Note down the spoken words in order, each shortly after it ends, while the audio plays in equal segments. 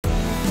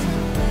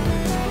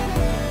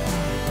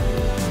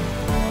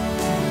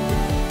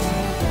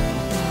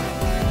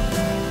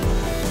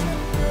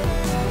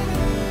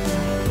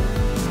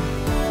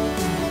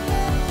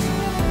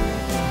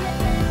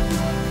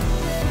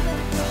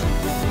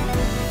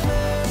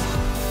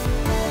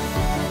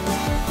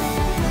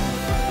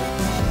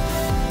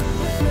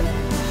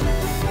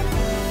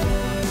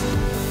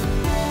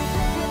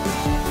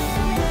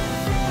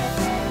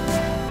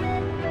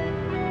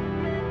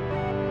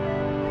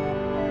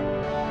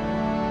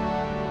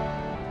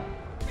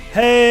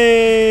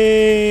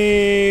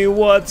Hey,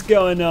 what's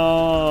going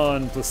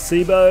on?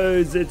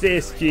 Placebos, it's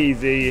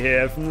SGZ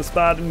here from the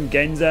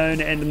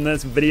SpartanGameZone, and in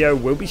this video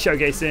we'll be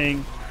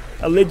showcasing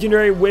a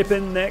legendary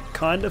weapon that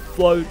kind of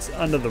floats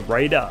under the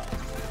radar.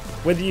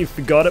 Whether you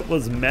forgot it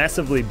was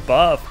massively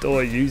buffed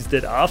or used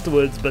it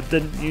afterwards but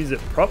didn't use it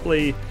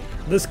properly,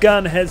 this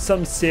gun has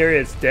some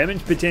serious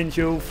damage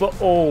potential for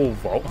all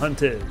Vault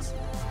Hunters.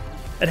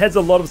 It has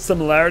a lot of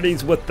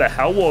similarities with the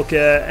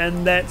Hellwalker,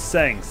 and that's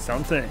saying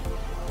something.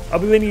 I'll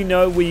be letting you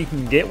know where you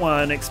can get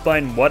one,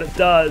 explain what it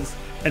does,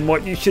 and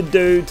what you should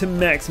do to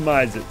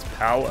maximize its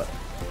power.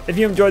 If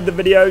you enjoyed the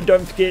video,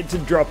 don't forget to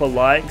drop a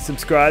like,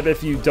 subscribe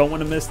if you don't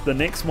want to miss the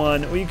next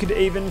one, or you could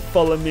even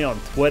follow me on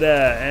Twitter,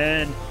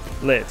 and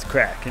let's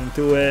crack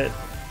into it.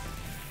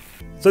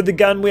 So the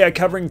gun we are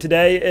covering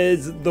today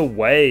is the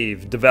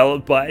Wave,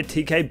 developed by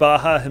TK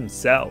Baha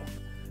himself.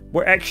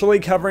 We're actually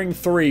covering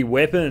three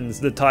weapons,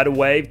 the Tidal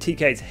Wave,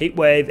 TK's Heat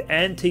Wave,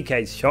 and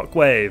TK's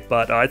Shockwave,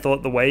 but I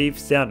thought the Wave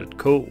sounded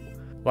cool.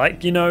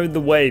 Like, you know, the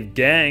Wave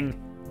Gang,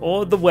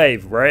 or the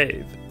Wave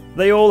Rave.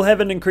 They all have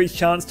an increased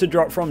chance to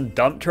drop from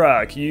Dump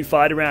Truck you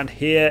fight around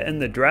here in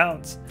the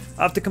droughts,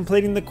 after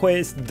completing the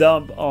quest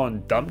Dump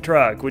on Dump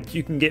Truck, which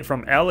you can get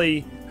from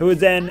Ellie, who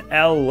is an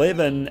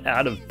 11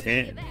 out of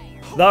 10.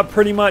 They're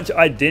pretty much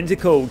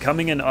identical,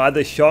 coming in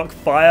either shock,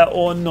 fire,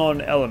 or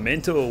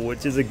non-elemental,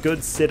 which is a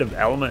good set of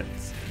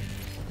elements.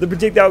 The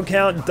projectile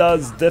count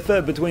does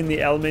differ between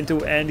the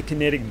elemental and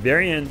kinetic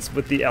variants,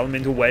 with the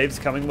elemental waves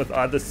coming with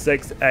either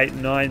 6, 8,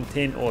 9,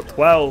 10, or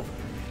 12,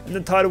 and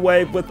the tidal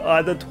wave with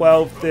either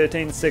 12,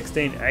 13,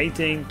 16,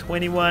 18,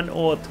 21,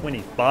 or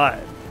 25.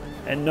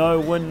 And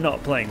no, we're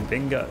not playing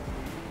bingo.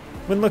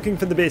 When looking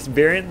for the best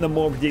variant, the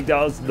more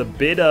projectiles the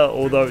better,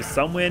 although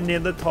somewhere near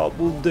the top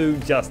will do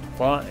just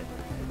fine.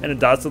 And a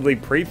dastardly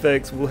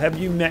prefix will have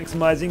you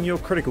maximizing your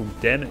critical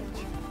damage.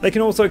 They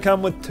can also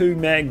come with 2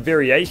 mag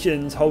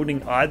variations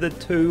holding either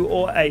 2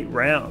 or 8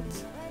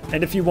 rounds.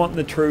 And if you want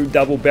the true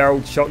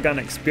double-barreled shotgun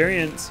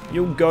experience,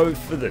 you'll go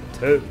for the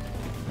 2.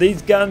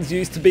 These guns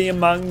used to be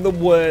among the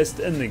worst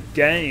in the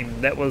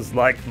game. That was,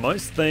 like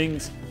most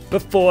things,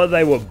 before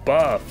they were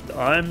buffed.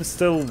 I'm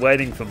still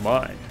waiting for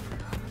mine.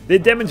 Their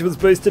damage was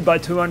boosted by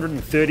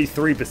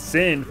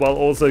 233% while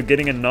also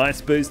getting a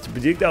nice boost to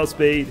projectile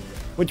speed,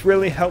 which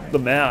really helped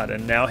them out,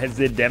 and now has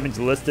their damage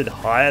listed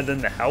higher than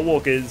the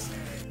Hellwalkers,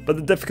 but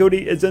the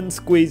difficulty is in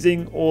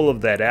squeezing all of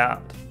that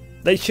out.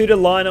 They shoot a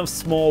line of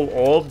small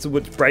orbs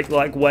which break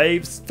like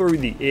waves through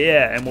the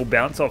air and will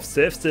bounce off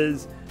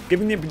surfaces,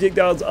 giving their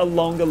projectiles a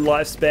longer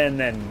lifespan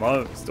than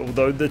most,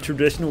 although the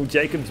traditional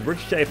Jacob's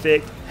ricochet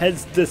effect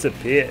has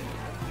disappeared.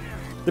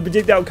 The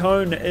projectile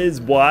cone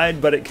is wide,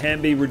 but it can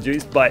be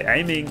reduced by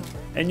aiming,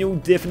 and you'll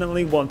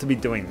definitely want to be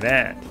doing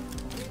that.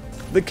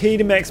 The key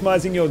to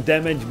maximizing your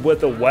damage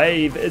with a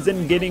wave is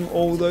in getting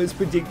all those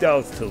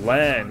projectiles to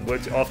land,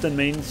 which often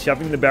means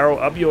shoving the barrel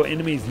up your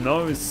enemy's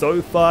nose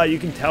so far you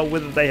can tell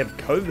whether they have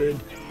COVID,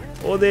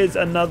 or there's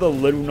another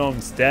little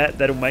known stat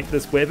that'll make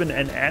this weapon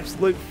an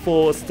absolute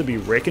force to be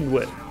reckoned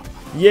with.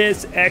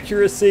 Yes,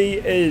 accuracy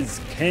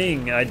is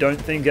king. I don't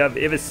think I've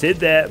ever said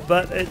that,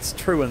 but it's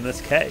true in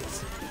this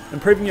case.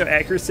 Improving your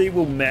accuracy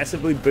will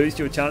massively boost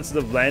your chances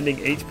of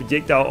landing each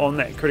projectile on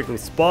that critical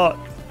spot,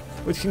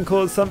 which can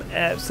cause some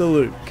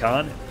absolute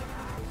carnage.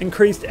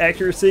 Increased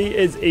accuracy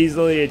is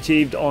easily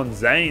achieved on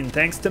Zane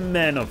thanks to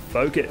Man of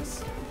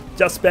Focus.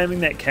 Just spamming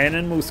that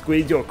cannon will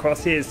squeeze your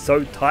crosshairs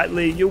so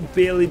tightly you'll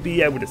barely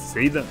be able to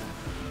see them.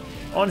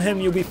 On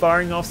him you'll be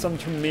firing off some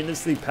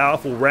tremendously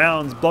powerful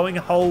rounds, blowing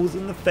holes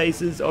in the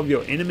faces of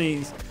your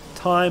enemies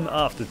time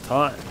after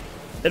time.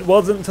 It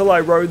wasn't until I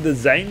rode the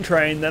Zane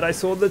train that I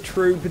saw the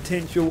true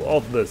potential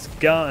of this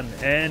gun,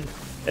 and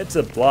it's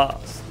a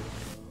blast.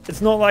 It's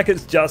not like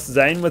it's just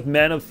Zane with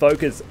Man of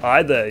Focus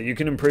either. You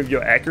can improve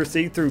your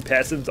accuracy through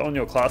passives on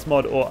your class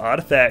mod or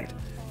artifact,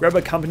 grab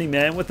a company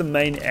man with the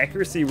main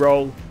accuracy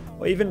roll,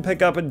 or even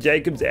pick up a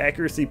Jacob's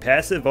accuracy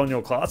passive on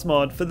your class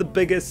mod for the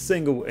biggest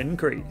single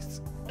increase.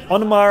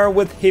 On Amara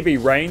with Heavy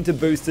Rain to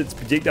boost its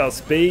projectile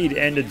speed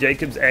and a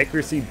Jacob's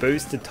accuracy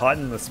boost to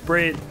tighten the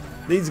spread,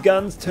 these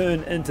guns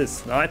turn into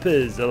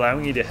snipers,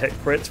 allowing you to hit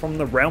crits from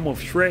the realm of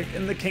Shrek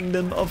in the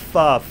kingdom of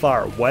far,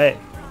 far away.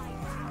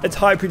 Its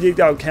high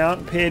projectile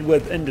count paired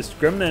with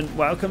indiscriminate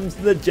welcomes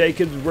the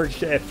Jacob's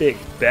ricochet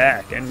effect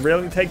back and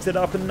really takes it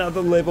up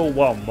another level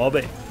while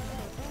mobbing.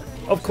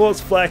 Of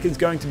course flak is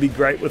going to be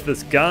great with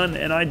this gun,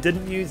 and I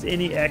didn't use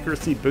any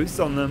accuracy boosts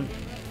on them,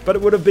 but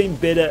it would have been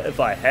better if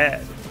I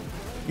had.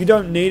 You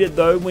don't need it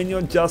though when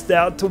you're just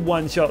out to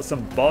one-shot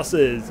some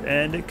bosses,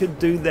 and it could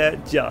do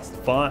that just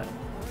fine.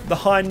 The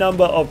high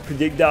number of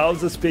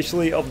projectiles,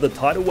 especially of the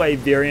tidal wave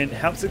variant,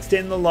 helps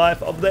extend the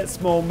life of that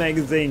small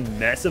magazine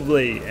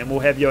massively, and will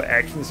have your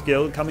action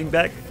skill coming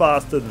back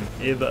faster than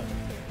ever.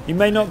 You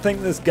may not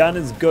think this gun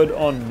is good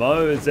on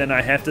modes, and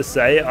I have to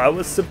say I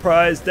was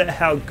surprised at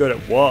how good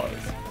it was.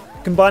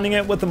 Combining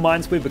it with the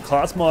Minesweeper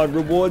class mod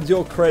rewards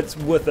your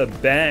crits with a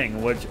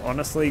bang, which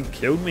honestly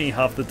killed me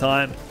half the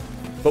time.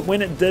 But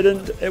when it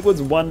didn't, it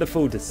was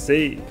wonderful to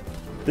see.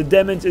 The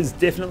damage is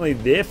definitely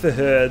there for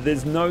her,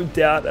 there's no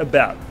doubt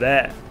about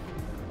that.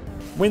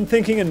 When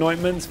thinking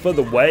anointments for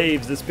the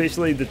waves,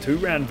 especially the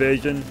 2-round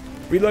version,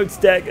 Reload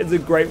Stack is a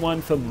great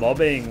one for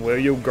mobbing, where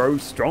you'll grow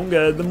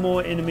stronger the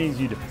more enemies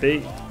you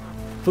defeat.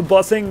 For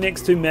bossing,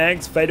 next to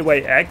mags,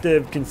 fadeaway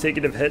active,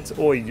 consecutive hits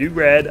or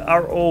URAD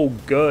are all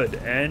good,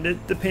 and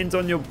it depends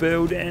on your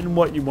build and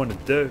what you want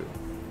to do.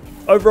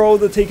 Overall,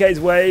 the TK's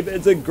Wave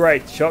is a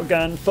great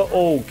shotgun for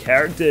all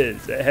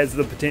characters. It has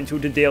the potential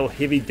to deal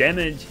heavy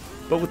damage,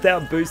 but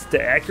without boost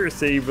to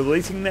accuracy,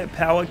 releasing that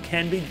power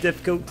can be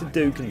difficult to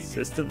do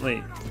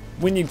consistently.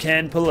 When you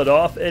can pull it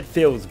off, it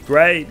feels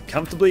great,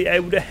 comfortably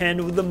able to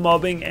handle the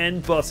mobbing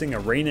and bossing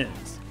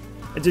arenas.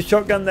 It's a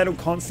shotgun that'll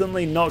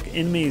constantly knock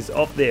enemies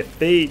off their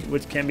feet,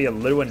 which can be a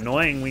little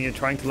annoying when you're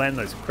trying to land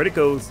those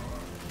criticals,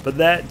 but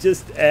that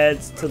just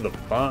adds to the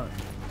fun.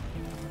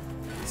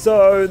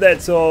 So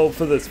that's all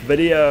for this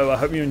video. I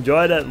hope you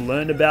enjoyed it,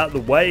 learned about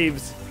the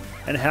waves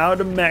and how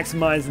to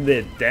maximize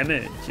their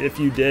damage. If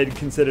you did,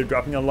 consider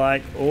dropping a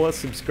like or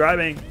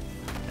subscribing,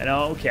 and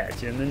I'll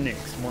catch you in the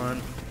next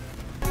one.